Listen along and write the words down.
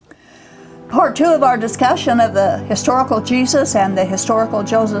Part 2 of our discussion of the historical Jesus and the historical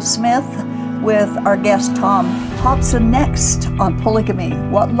Joseph Smith with our guest Tom Hobson next on Polygamy.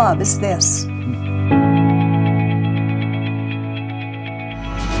 What love is this?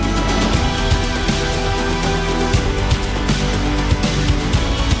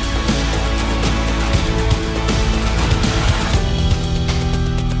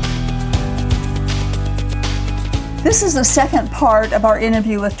 This is the second part of our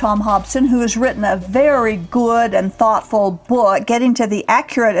interview with Tom Hobson, who has written a very good and thoughtful book getting to the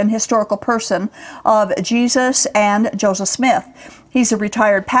accurate and historical person of Jesus and Joseph Smith. He's a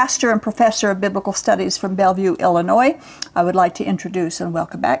retired pastor and professor of biblical studies from Bellevue, Illinois. I would like to introduce and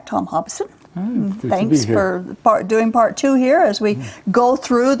welcome back Tom Hobson. Thanks for doing part 2 here as we go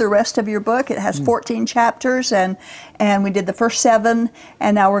through the rest of your book. It has 14 chapters, and we did the first 7,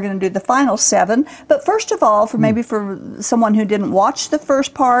 and now we're going to do the final 7. But first of all, for someone who didn't watch the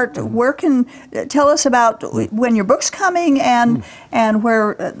first part, where can tell us about when your book's coming and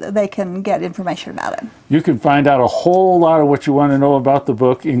where they can get information about it. You can find out a whole lot of what you want to know about the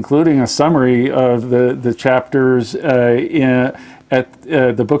book, including a summary of the chapters at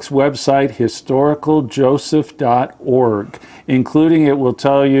the book's website, historicaljoseph.org. Including, it will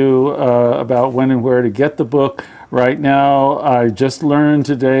tell you about when and where to get the book. Right now, I just learned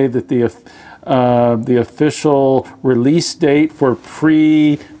today that the official release date for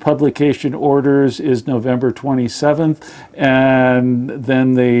pre-publication orders is November 27th, and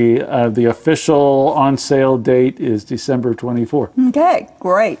then the official on-sale date is December 24th. Okay,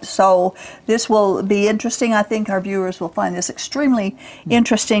 great. So this will be interesting. I think our viewers will find this extremely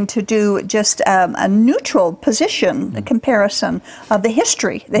interesting to do just a neutral position, a comparison of the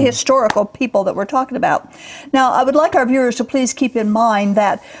history, the historical people that we're talking about. Now, I would like our viewers to please keep in mind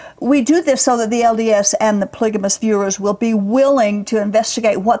that we do this so that the LDS and the polygamous viewers will be willing to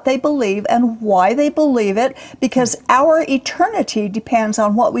investigate what they believe and why they believe it, because our eternity depends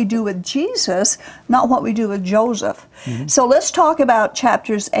on what we do with Jesus, not what we do with Joseph. So let's talk about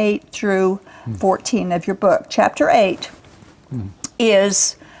chapters 8 through 14 of your book. Chapter 8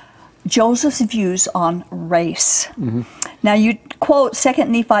 is Joseph's views on race. Now you quote 2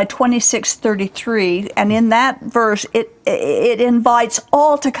 Nephi 26:33, and in that verse it invites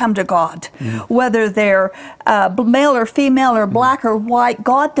all to come to God, whether they're male or female or black or white.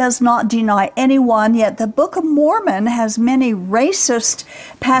 God does not deny anyone, yet the Book of Mormon has many racist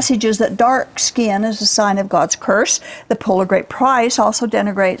passages that dark skin is a sign of God's curse. The Polar Great Price also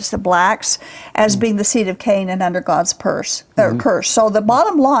denigrates the blacks as being the seed of Cain and under God's curse. So the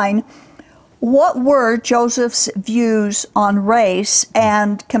bottom line, what were Joseph's views on race,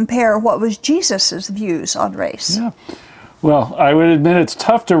 and compare what was Jesus's views on race? Yeah. Well, I would admit it's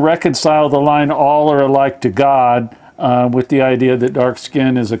tough to reconcile the line "all are alike to God" with the idea that dark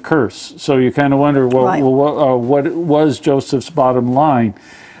skin is a curse. So you kind of wonder, what was Joseph's bottom line?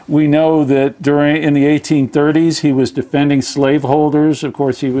 We know that in the 1830s, he was defending slaveholders. Of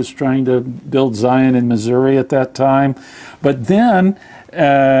course, he was trying to build Zion in Missouri at that time. But then,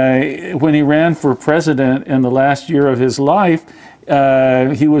 when he ran for president in the last year of his life,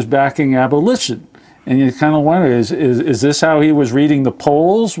 he was backing abolition. And you kind of wonder, is this how he was reading the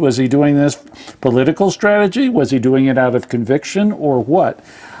polls? Was he doing this political strategy? Was he doing it out of conviction, or what?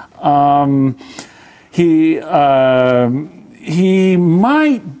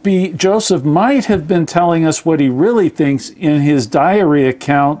 Joseph might have been telling us what he really thinks in his diary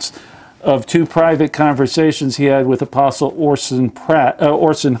accounts of 2 private conversations he had with Apostle Orson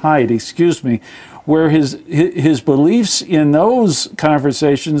Hyde, where his beliefs in those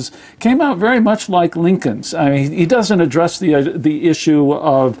conversations came out very much like Lincoln's. I mean, he doesn't address the issue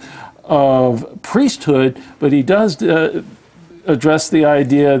of priesthood, but he does address the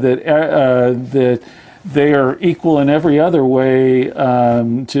idea that they are equal in every other way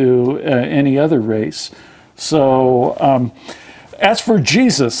to any other race. So, as for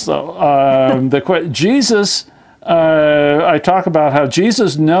Jesus, though, I talk about how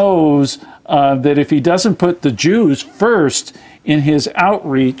Jesus knows that if he doesn't put the Jews first in his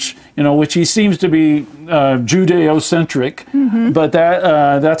outreach, which he seems to be Judeo-centric, but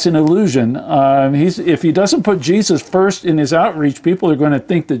that's an illusion. If he doesn't put Jesus first in his outreach, people are going to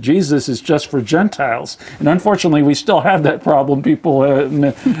think that Jesus is just for Gentiles. And unfortunately, we still have that problem. People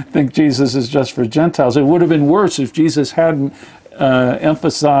think Jesus is just for Gentiles. It would have been worse if Jesus hadn't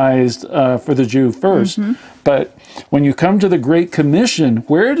emphasized for the Jew first. But when you come to the Great Commission,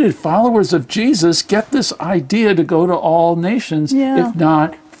 where did followers of Jesus get this idea to go to all nations, if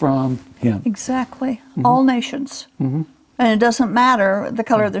not from him? Exactly. All nations. And it doesn't matter the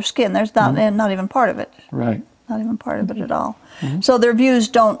color of their skin. There's not even part of it. Right. Not even part of it at all. So their views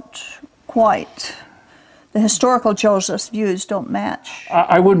don't quite. The historical Joseph's views don't match.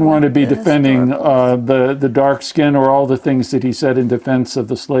 I wouldn't want to be The defending historical. the dark skin or all the things that he said in defense of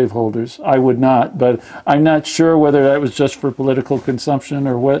the slaveholders. I would not, but I'm not sure whether that was just for political consumption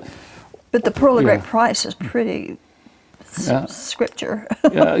or what. But the pearl of Yeah. great price is pretty Yeah. scripture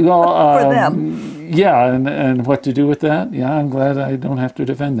Well, for them. Yeah, and what to do with that? Yeah, I'm glad I don't have to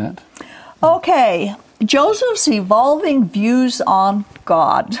defend that. Okay, Joseph's evolving views on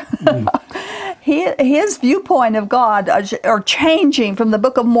God. His viewpoint of God are changing from the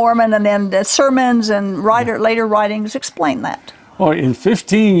Book of Mormon and then the sermons and later writings. Explain that. Well, in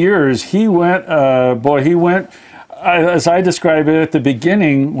 15 years, he went, as I describe it at the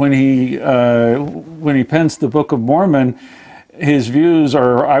beginning, when he pens the Book of Mormon, his views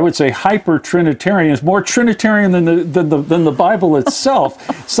are, I would say, hyper-Trinitarian. It's more Trinitarian than the Bible itself.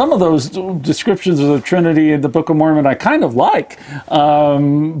 Some of those descriptions of the Trinity in the Book of Mormon I kind of like,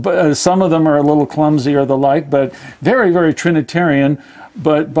 but some of them are a little clumsy or the like, but very, very Trinitarian.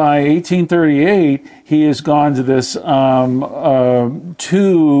 But by 1838, he has gone to this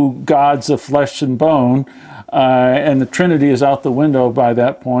two gods of flesh and bone, and the Trinity is out the window by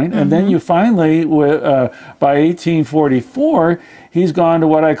that point. And then you finally, by 1844, he's gone to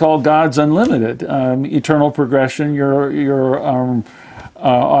what I call God's Unlimited, eternal progression. Your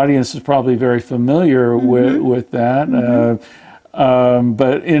audience is probably very familiar with that.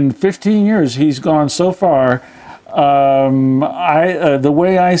 But in 15 years, he's gone so far. The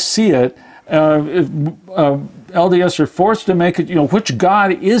way I see it, LDS are forced to make it, which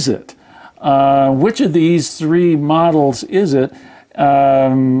God is it? Which of these three models is it?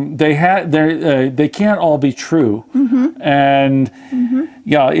 They can't all be true. And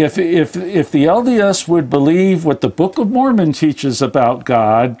if the LDS would believe what the Book of Mormon teaches about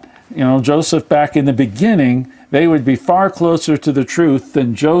God, Joseph back in the beginning, they would be far closer to the truth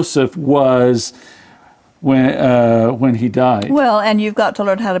than Joseph was when he died. Well, and you've got to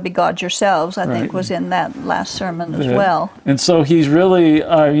learn how to be God yourselves, I think was in that last sermon as well. And so he's really,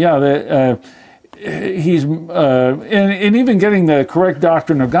 he's, and even getting the correct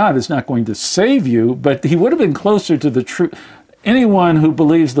doctrine of God is not going to save you, but he would have been closer to the truth. Anyone who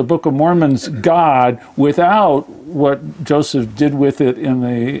believes the Book of Mormon's God without what Joseph did with it in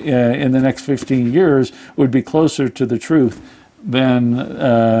the next 15 years would be closer to the truth than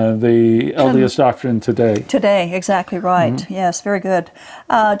the LDS doctrine today. Today, exactly right. Yes, very good.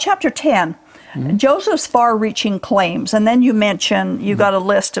 Chapter 10. Joseph's far-reaching claims, and then you got a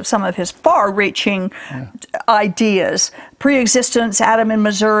list of some of his far-reaching ideas: pre-existence, Adam in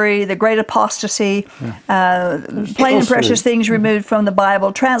Missouri, the Great Apostasy, plain and precious things removed from the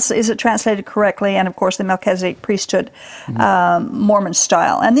Bible. Is it translated correctly? And of course, the Melchizedek priesthood, Mormon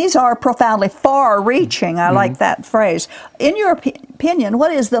style. And these are profoundly far-reaching. I like that phrase. In your opinion,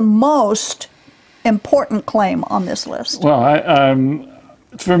 what is the most important claim on this list? Well,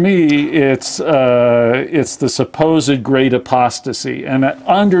 for me, it's the supposed great apostasy, and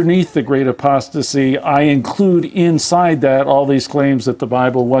underneath the great apostasy, I include inside that all these claims that the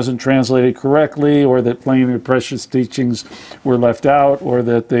Bible wasn't translated correctly, or that plain and precious teachings were left out, or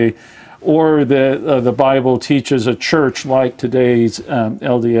that the Bible teaches a church like today's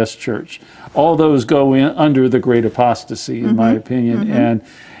LDS church. All those go in under the great apostasy, in my opinion,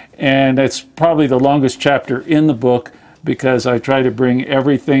 and it's probably the longest chapter in the book, because I try to bring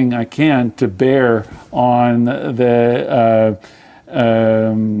everything I can to bear on the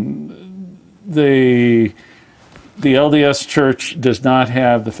LDS Church does not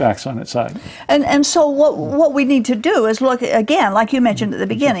have the facts on its side. And so what we need to do is look, again, like you mentioned at the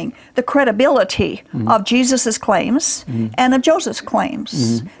beginning, the credibility of Jesus' claims and of Joseph's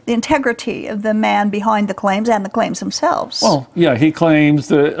claims, the integrity of the man behind the claims and the claims themselves. Well, yeah, he claims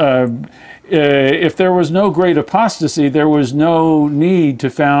that if there was no great apostasy, there was no need to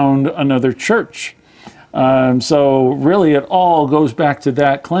found another church. So really, it all goes back to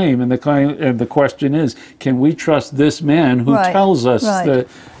that claim, and the question is, can we trust this man who tells us that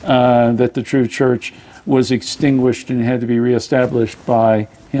the true church was extinguished and had to be reestablished by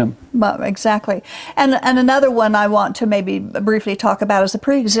him? Well, exactly. And another one I want to maybe briefly talk about is the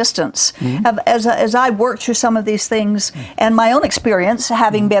pre-existence. As I worked through some of these things, and my own experience,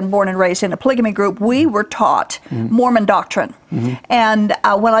 having been born and raised in a polygamy group, we were taught Mormon doctrine. And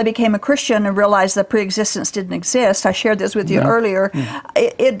when I became a Christian and realized that pre-existence didn't exist, I shared this with you earlier,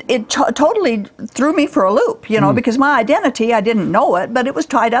 it totally threw me for a loop, because my identity, I didn't know it, but it was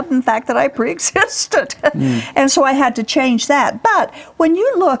tied up in the fact that I pre-existed. And so I had to change that. But when you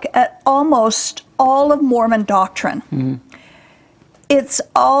look at almost all of Mormon doctrine, it's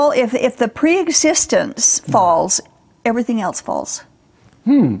all, if the pre-existence falls, everything else falls.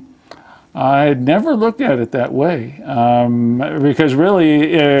 I never looked at it that way, because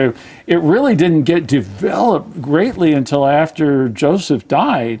really, it really didn't get developed greatly until after Joseph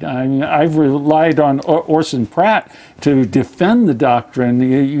died. I mean, I've relied on Orson Pratt to defend the doctrine.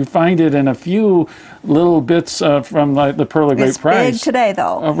 You find it in a few little bits from like the Pearl of Great Price. It's big today,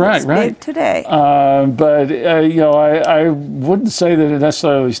 though. Right. Big today. But I wouldn't say that it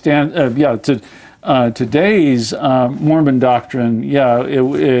necessarily stands. To today's Mormon doctrine,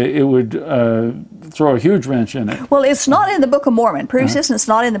 it would throw a huge wrench in it. Well, it's not in the Book of Mormon. Pre-existence is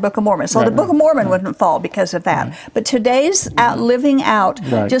not in the Book of Mormon. So the Book of Mormon wouldn't fall because of that. But today's living out,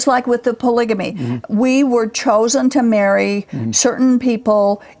 just like with the polygamy, we were chosen to marry certain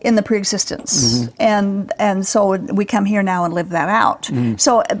people in the pre-existence. And so we come here now and live that out.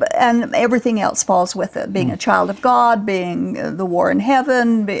 So, and everything else falls with it, being a child of God, being the war in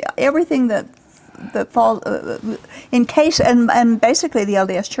heaven, everything that falls in case, and basically the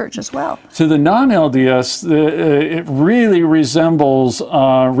LDS Church as well. So the non-LDS, it really resembles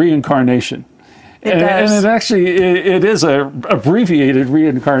reincarnation. It does. And it actually, it is a abbreviated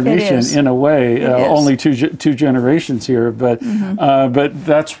reincarnation in a way, only two generations here, but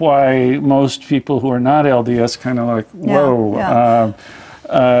that's why most people who are not LDS kind of like, whoa.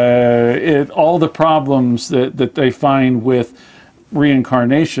 All the problems that they find with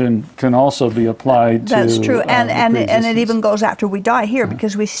reincarnation can also be applied to. That's true, and it even goes after we die here,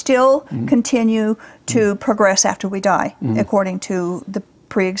 because we still continue to progress after we die, according to the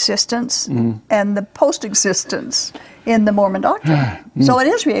pre-existence and the post-existence in the Mormon doctrine. So it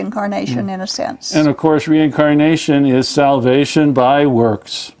is reincarnation in a sense. And of course, reincarnation is salvation by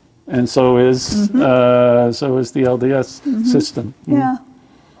works, and so is the LDS system. Yeah.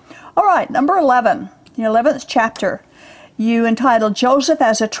 All right, number 11, the 11th chapter. You entitled Joseph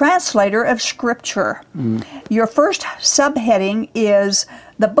as a Translator of Scripture. Your first subheading is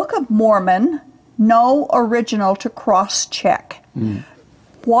The Book of Mormon, No Original to Cross-Check.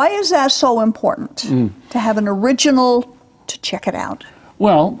 Why is that so important, to have an original to check it out?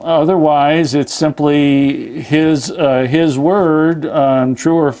 Well, otherwise it's simply his word,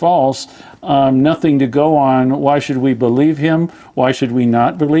 true or false, nothing to go on. Why should we believe him? Why should we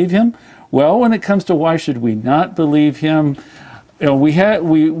not believe him? Well, when it comes to why should we not believe him, we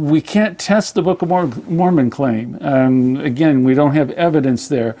can't test the Book of Mormon claim. Again, we don't have evidence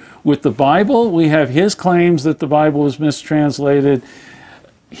there. With the Bible, we have his claims that the Bible was mistranslated.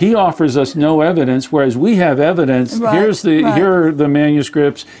 He offers us no evidence, whereas we have evidence. Here are the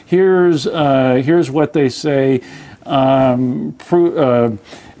manuscripts. Here's what they say.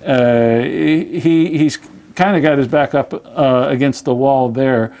 He's kind of got his back up against the wall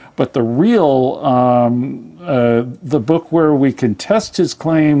there, but the real the book where we can test his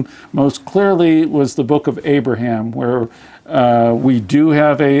claim most clearly was the Book of Abraham, where we do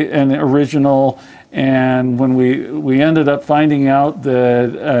have an original. And when we ended up finding out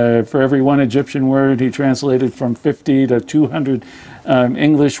that for every one Egyptian word, he translated from 50 to 200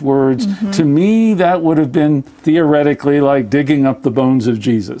 English words. To me, that would have been theoretically like digging up the bones of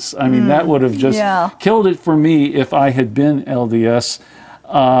Jesus. I mean, that would have just killed it for me if I had been LDS.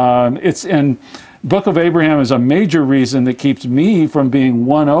 And Book of Abraham is a major reason that keeps me from being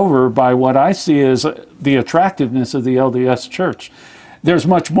won over by what I see as the attractiveness of the LDS Church. There's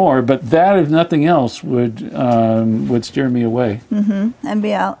much more, but that, if nothing else, would steer me away. And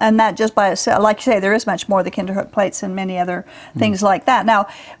that just by itself, like you say, there is much more, the Kinderhook plates and many other things like that. Now,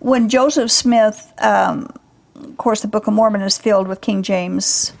 when Joseph Smith, of course, the Book of Mormon is filled with King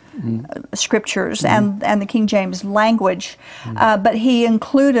James scriptures and the King James language, but he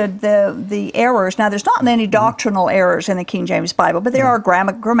included the errors. Now, there's not any doctrinal errors in the King James Bible, but there are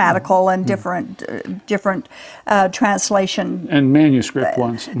grammatical and different translation and manuscript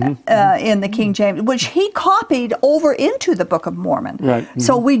ones in the King James, which he copied over into the Book of Mormon. Right.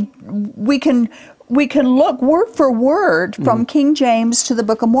 So we can look word for word from King James to the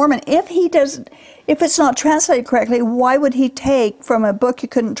Book of Mormon. If it's not translated correctly, why would he take from a book you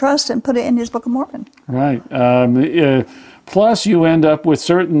couldn't trust and put it in his Book of Mormon? Right. Plus, you end up with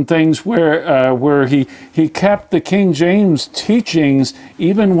certain things where he kept the King James teachings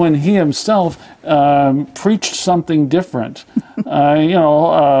even when he himself preached something different. And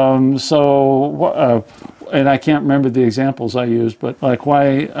I can't remember the examples I used, but like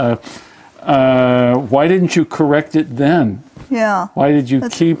why didn't you correct it then? Yeah. Why did you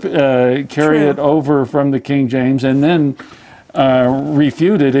carry it over from the King James and then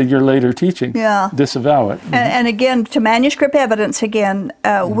refute it in your later teaching. Yeah. Disavow it. And again, to manuscript evidence again,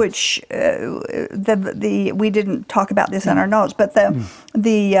 which we didn't talk about this in our notes, but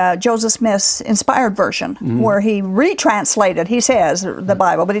the Joseph Smith's inspired version, where he retranslated, he says, the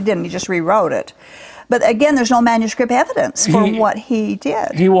Bible, but he didn't. He just rewrote it. But again, there's no manuscript evidence for what he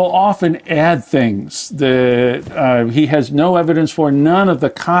did. He will often add things that he has no evidence for. None of the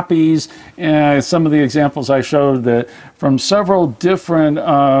copies, some of the examples I showed that from several different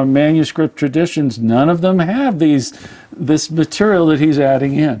manuscript traditions, none of them have this material that he's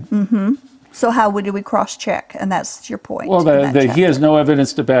adding in. Mm-hmm. So how do we cross-check? And that's your point. Well, he has no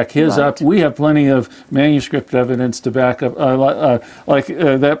evidence to back his up. We have plenty of manuscript evidence to back up,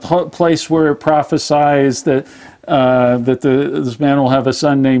 that place where it prophesies that this man will have a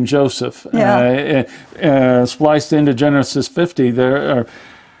son named Joseph. Spliced into Genesis 50, there are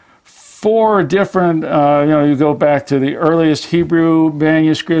 4 different, you go back to the earliest Hebrew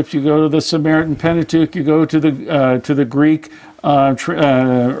manuscripts, you go to the Samaritan Pentateuch, you go to the Greek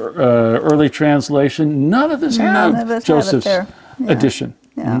early translation. None of this have Joseph's addition.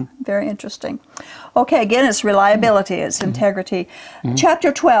 Yeah, very interesting. Okay, again, it's reliability, it's integrity.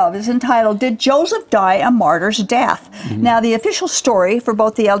 Chapter 12 is entitled, Did Joseph Die a Martyr's Death? Now, the official story for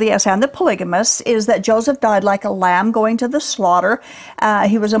both the LDS and the polygamists is that Joseph died like a lamb going to the slaughter.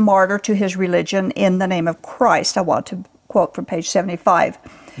 He was a martyr to his religion in the name of Christ. I want to quote from page 75.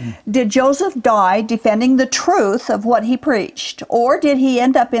 Did Joseph die defending the truth of what he preached? Or did he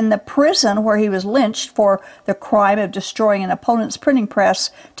end up in the prison where he was lynched for the crime of destroying an opponent's printing press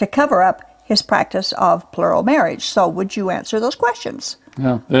to cover up his practice of plural marriage? So would you answer those questions?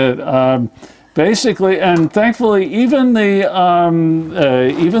 Yeah, basically, and thankfully, even the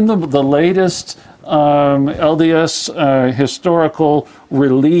latest LDS historical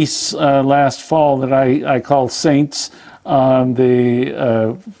release last fall that I call Saints.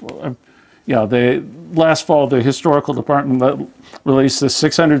 The last fall, the historical department released a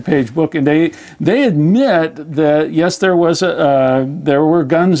 600-page book, and they admit that yes, there were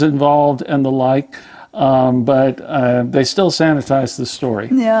guns involved and the like, but they still sanitized the story.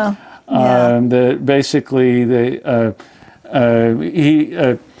 Yeah. That basically there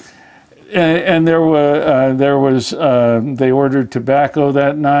was they ordered tobacco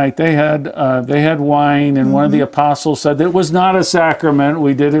that night. They had wine, and one of the apostles said it was not a sacrament.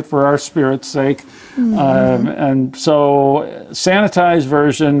 We did it for our spirit's sake. And so, sanitized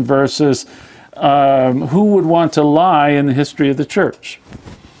version versus who would want to lie in the history of the church.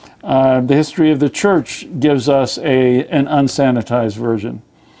 The history of the church gives us an unsanitized version.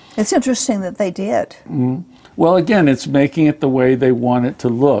 It's interesting that they did. Well, again, it's making it the way they want it to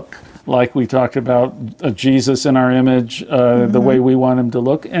look. Like we talked about Jesus in our image, the way we want him to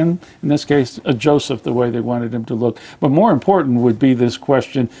look, and in this case, Joseph, the way they wanted him to look. But more important would be this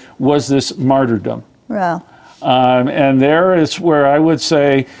question, was this martyrdom? Well. And there is where I would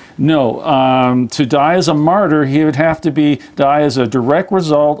say, no, to die as a martyr, he would have to die as a direct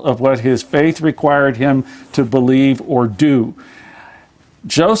result of what his faith required him to believe or do.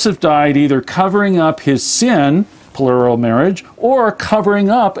 Joseph died either covering up his sin, plural marriage, or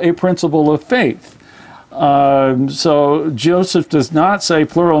covering up a principle of faith. So Joseph does not say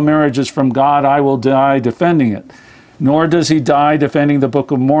plural marriage is from God, I will die defending it. Nor does he die defending the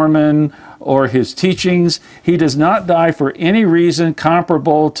Book of Mormon or his teachings. He does not die for any reason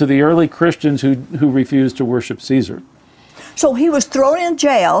comparable to the early Christians who refused to worship Caesar. So he was thrown in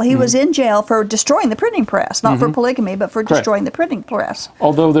jail. He was in jail for destroying the printing press, not for polygamy, but for destroying the printing press.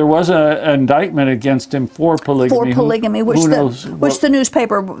 Although there was an indictment against him for polygamy. Which the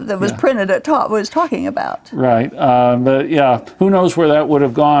newspaper that was printed at top was talking about. Right. But yeah, who knows where that would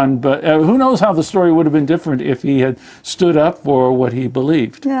have gone. But who knows how the story would have been different if he had stood up for what he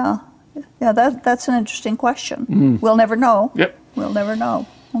believed. Yeah. Yeah, that's an interesting question. We'll never know. Yep. We'll never know.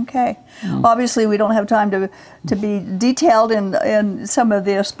 Okay. Obviously, we don't have time to be detailed in some of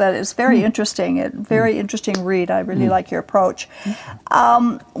this, but it's very interesting. Very interesting read. I really like your approach.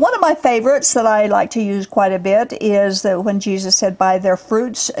 One of my favorites that I like to use quite a bit is that when Jesus said, "By their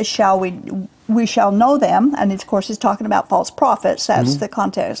fruits we shall know them," and of course, he's talking about false prophets. That's the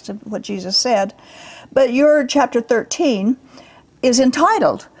context of what Jesus said. But your chapter 13 is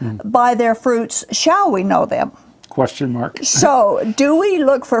entitled, "By their fruits shall we know them." Question mark. So, do we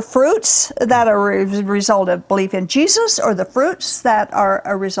look for fruits that are a result of belief in Jesus, or the fruits that are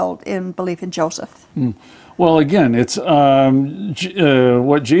a result in belief in Joseph? Well, again, it's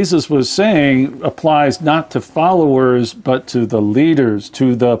what Jesus was saying applies not to followers, but to the leaders,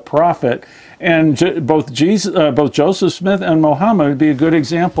 to the prophet. And both Joseph Smith and Muhammad would be a good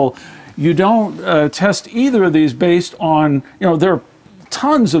example. you don't test either of these based on, there are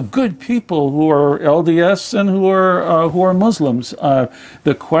tons of good people who are LDS and who are Muslims.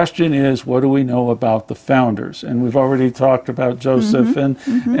 The question is, what do we know about the founders? And we've already talked about Joseph and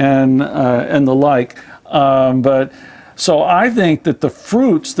the like. But so I think that the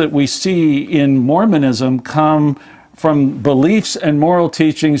fruits that we see in Mormonism come from beliefs and moral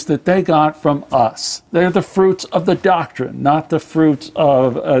teachings that they got from us. They're the fruits of the doctrine, not the fruits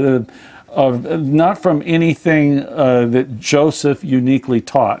of not from anything that Joseph uniquely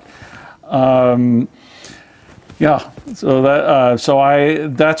taught. That's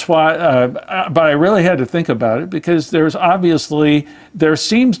why. But I really had to think about it, because there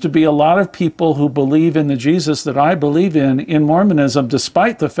seems to be a lot of people who believe in the Jesus that I believe in Mormonism,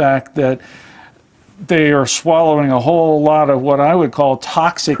 despite the fact that they are swallowing a whole lot of what I would call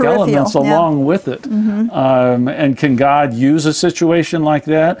toxic elements along with it. And can God use a situation like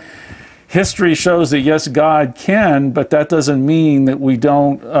that? History shows that yes, God can, but that doesn't mean that we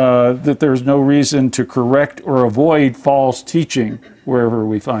don't, that there's no reason to correct or avoid false teaching wherever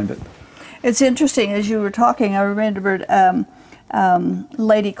we find it. It's interesting, as you were talking, I remembered a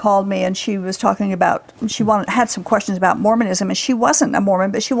lady called me and she was talking about, had some questions about Mormonism, and she wasn't a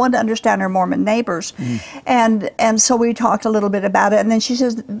Mormon, but she wanted to understand her Mormon neighbors. And so we talked a little bit about it, and then she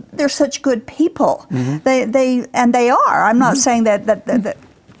says, they're such good people. They are. I'm not saying that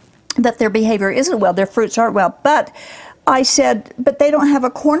their behavior isn't well, their fruits aren't well. But I said, but they don't have a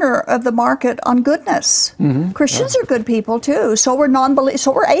corner of the market on goodness. Christians are good people too. So we're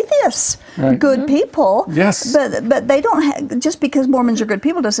so we're atheists, good people. Yes. But they don't just because Mormons are good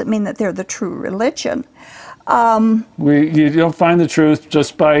people doesn't mean that they're the true religion. You don't find the truth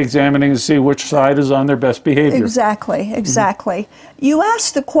just by examining to see which side is on their best behavior. Exactly. You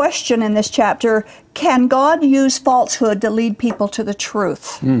asked the question in this chapter, can God use falsehood to lead people to the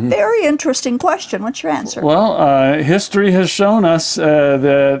truth? Very interesting question. What's your answer? Well, history has shown us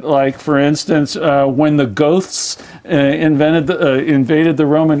that, like, for instance, when the Goths invaded the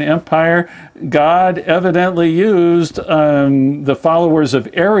Roman Empire, God evidently used the followers of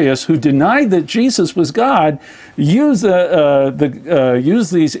Arius, who denied that Jesus was God, used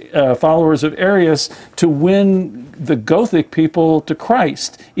these followers of Arius to win the Gothic people to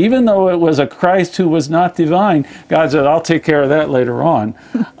Christ. Even though it was a Christ who was not divine, God said, I'll take care of that later on.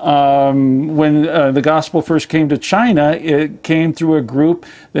 When the gospel first came to China, it came through a group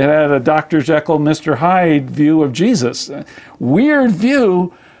that had a Dr. Jekyll, Mr. Hyde view of Jesus. Weird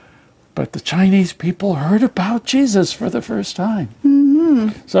view, but the Chinese people heard about Jesus for the first time.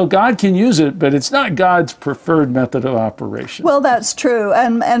 So God can use it, but it's not God's preferred method of operation. Well, that's true.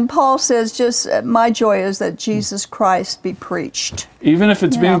 And Paul says, my joy is that Jesus Christ be preached. Even if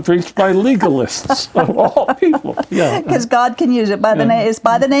it's being preached by legalists of all people. Because God can use it it's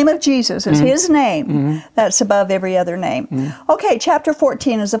by the name of Jesus. It's His name that's above every other name. Okay, chapter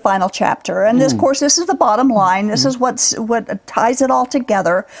 14 is the final chapter. And this, of course, this is the bottom line. This is what ties it all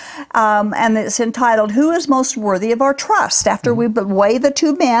together. And it's entitled, Who is Most Worthy of Our Trust? After we weigh the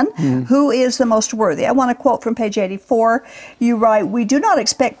two men, who is the most worthy? I want to quote from page 84. You write, we do not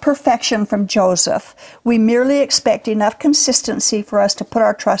expect perfection from Joseph. We merely expect enough consistency for us to put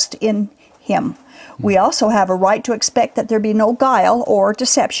our trust in him. We also have a right to expect that there be no guile or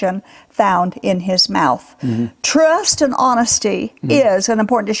deception found in his mouth. Trust and honesty is an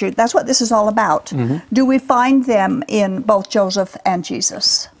important issue. That's what this is all about. Do we find them in both Joseph and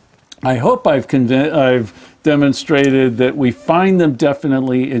Jesus? I hope I've demonstrated that we find them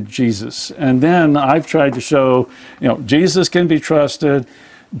definitely in Jesus. And then I've tried to show, Jesus can be trusted.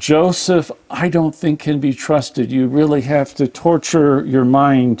 Joseph, I don't think can be trusted. You really have to torture your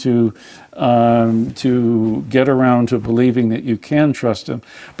mind to get around to believing that you can trust him.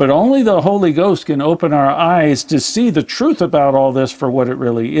 But only the Holy Ghost can open our eyes to see the truth about all this for what it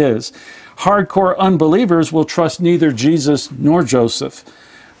really is. Hardcore unbelievers will trust neither Jesus nor Joseph.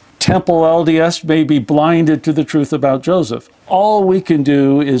 Temple LDS may be blinded to the truth about Joseph. All we can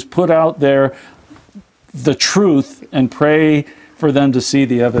do is put out there the truth and pray for them to see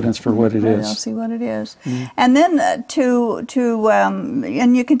the evidence for what it is. They'll see what it is. And then and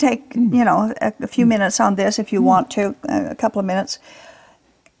you can take, a few minutes on this if you want to, a couple of minutes.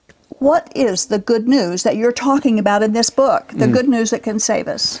 What is the good news that you're talking about in this book? The good news that can save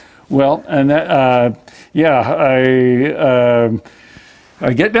us? Well, and that,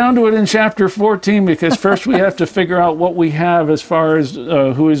 I get down to it in chapter 14 because first we have to figure out what we have as far as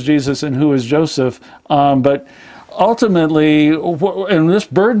who is Jesus and who is Joseph. But ultimately, and this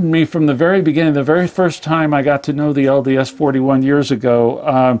burdened me from the very beginning, the very first time I got to know the LDS 41 years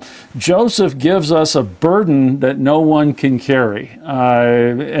ago, Joseph gives us a burden that no one can carry.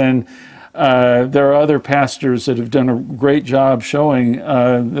 And there are other pastors that have done a great job showing.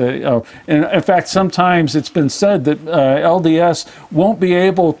 And in fact, sometimes it's been said that LDS won't be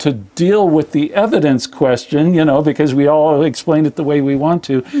able to deal with the evidence question, because we all explain it the way we want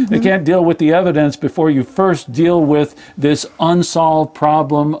to. Mm-hmm. They can't deal with the evidence before you first deal with this unsolved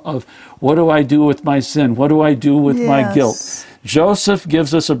problem of what do I do with my sin? What do I do with my guilt? Joseph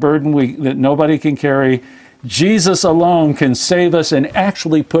gives us a burden that nobody can carry. Jesus alone can save us and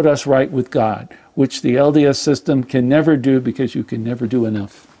actually put us right with God, which the LDS system can never do because you can never do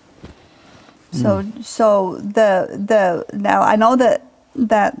enough. So now I know that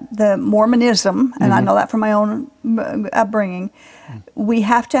the Mormonism, and I know that from my own upbringing, we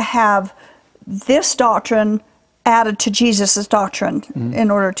have to have this doctrine added to Jesus' doctrine in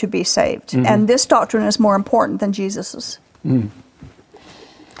order to be saved, and this doctrine is more important than Jesus's.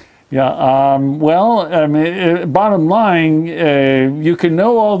 Yeah, bottom line, you can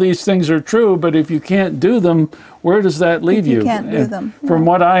know all these things are true, but if you can't do them, where does that leave you? You can't do them. From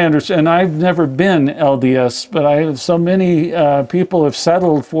what I understand, I've never been LDS, but so many people have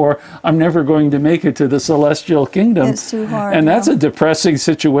settled for, I'm never going to make it to the celestial kingdom. It's too hard. And that's a depressing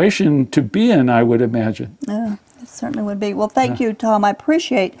situation to be in, I would imagine. Yeah, it certainly would be. Well, thank you, Tom. I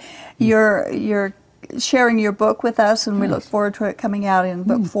appreciate your sharing your book with us, and we look forward to it coming out in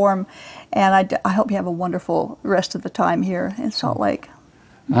book form. And I hope you have a wonderful rest of the time here in Salt Lake.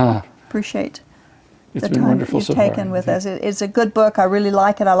 Appreciate it's the been time wonderful you've so taken far. with us. It's a good book. I really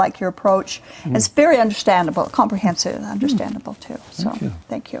like it. I like your approach. It's very understandable, comprehensive, understandable too. So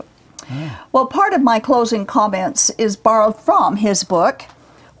thank you. Well, part of my closing comments is borrowed from his book,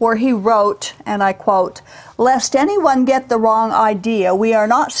 where he wrote, and I quote, "Lest anyone get the wrong idea, we are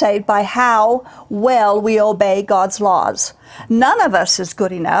not saved by how well we obey God's laws. None of us is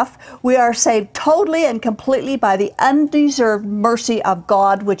good enough. We are saved totally and completely by the undeserved mercy of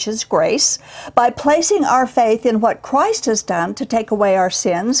God, which is grace, by placing our faith in what Christ has done to take away our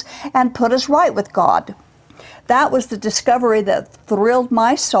sins and put us right with God." That was the discovery that thrilled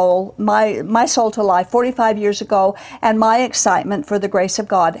my soul, my soul to life 45 years ago, and my excitement for the grace of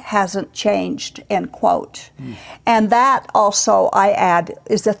God hasn't changed, end quote. And that also, I add,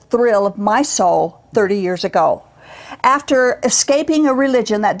 is the thrill of my soul 30 years ago. After escaping a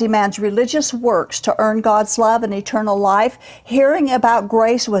religion that demands religious works to earn God's love and eternal life, hearing about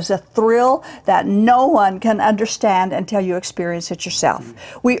grace was a thrill that no one can understand until you experience it yourself.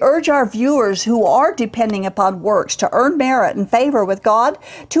 We urge our viewers who are depending upon works to earn merit and favor with God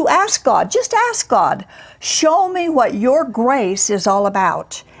to ask God, just ask God, show me what your grace is all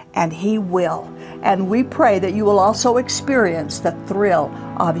about, and He will. And we pray that you will also experience the thrill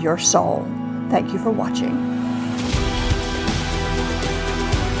of your soul. Thank you for watching.